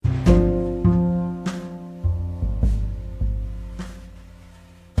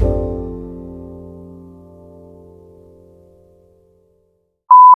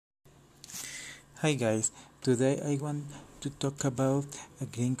Hi guys, today I want to talk about a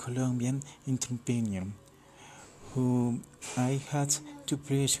green Colombian entrepreneur whom I had the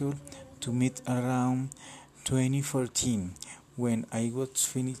pleasure to meet around 2014 when I was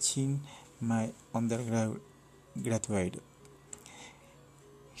finishing my undergraduate.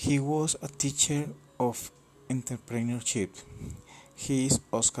 He was a teacher of entrepreneurship. He is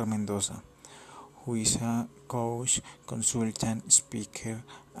Oscar Mendoza, who is a coach, consultant, speaker,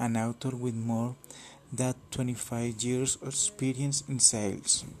 and author with more than 25 years of experience in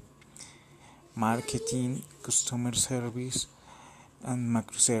sales, marketing, customer service, and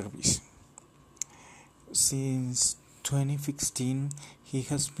microservice. Since 2016, he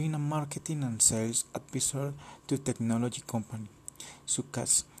has been a marketing and sales advisor to technology companies such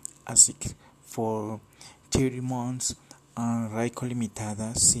as ASIC for 30 months and Raico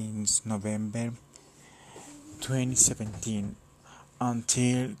Limitada since November 2017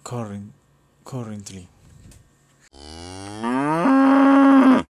 until currently.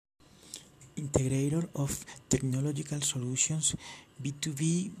 Integrator of technological solutions,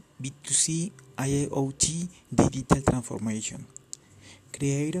 B2B, B2C, IoT, digital transformation.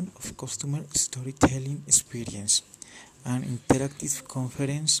 Creator of customer storytelling experience, an interactive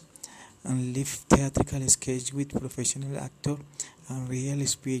conference and live theatrical sketch with professional actor and real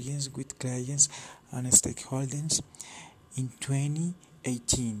experience with clients and stakeholders in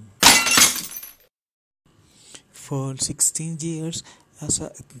 2018. For 16 years as an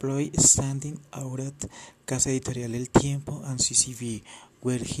employee standing out at Casa Editorial El Tiempo and CCV,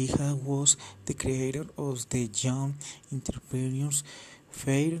 where he was the creator of the Young Entrepreneurs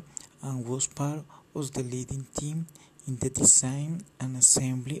Fair and was part of the leading team in the design and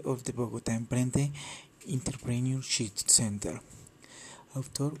assembly of the Bogotá Emprende Entrepreneurship Center.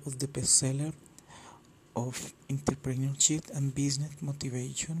 Author of the bestseller of Entrepreneurship and Business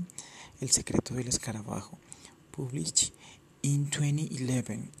Motivation, El Secreto del Escarabajo, published in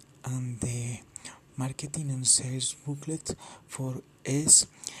 2011, and the Marketing and Sales Booklet for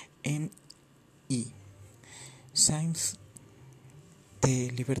SME. Since the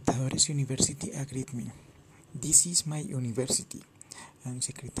Libertadores University agreed me. This is my university. I'm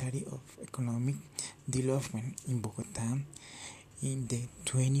Secretary of Economic Development in Bogotá in the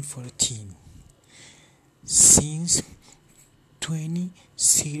 2014. Since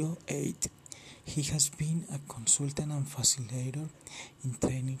 2008, he has been a consultant and facilitator in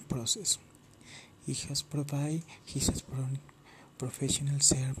training process. He has provided professional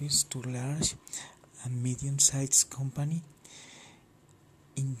service to large and medium-sized companies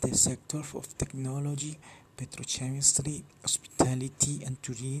in the sector of technology, petrochemistry, hospitality and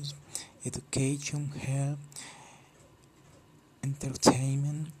tourism, education, health,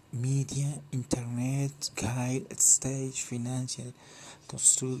 entertainment, media, internet, guide, stage, financial,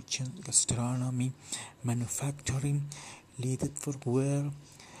 construction, gastronomy, manufacturing, leaded for wear,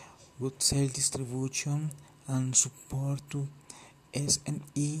 good sales distribution, and support to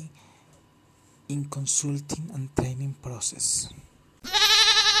SME in consulting and training process.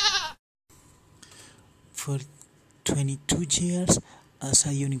 For 22 years as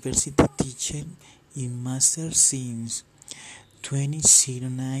a university teacher in master since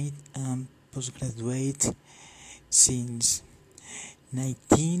 2009 and postgraduate since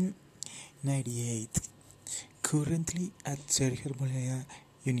 1998. Currently at Sergio Arboleda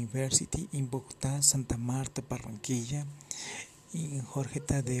University in Bogotá, Santa Marta, Barranquilla, in Jorge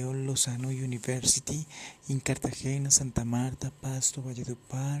Tadeo Lozano University in Cartagena, Santa Marta, Pasto,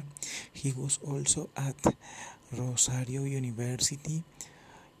 Valledupar. He was also at Rosario University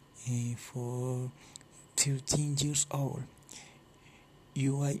for 13 years old,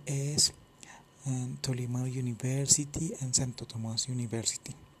 UIS, and Tolima University and Santo Tomás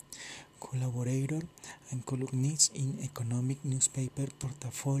University. Collaborator and columnist in economic newspaper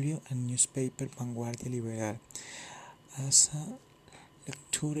Portafolio and newspaper Vanguardia Liberal. As a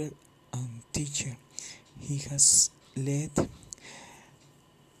lecturer and teacher, he has led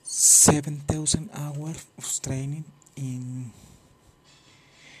 7,000 hours of training in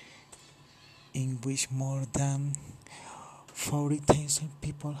which more than 40,000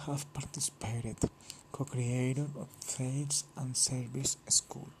 people have participated. Co-creator of Sales and Service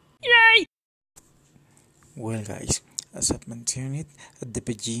School. Yay! Well guys, as I've mentioned at the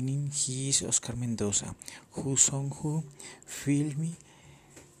beginning, he is Oscar Mendoza, who filled me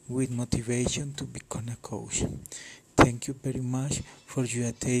with motivation to become a coach. Thank you very much for your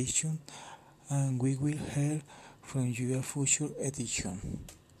attention, and we will hear from you a future edition.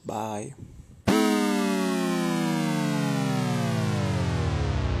 Bye.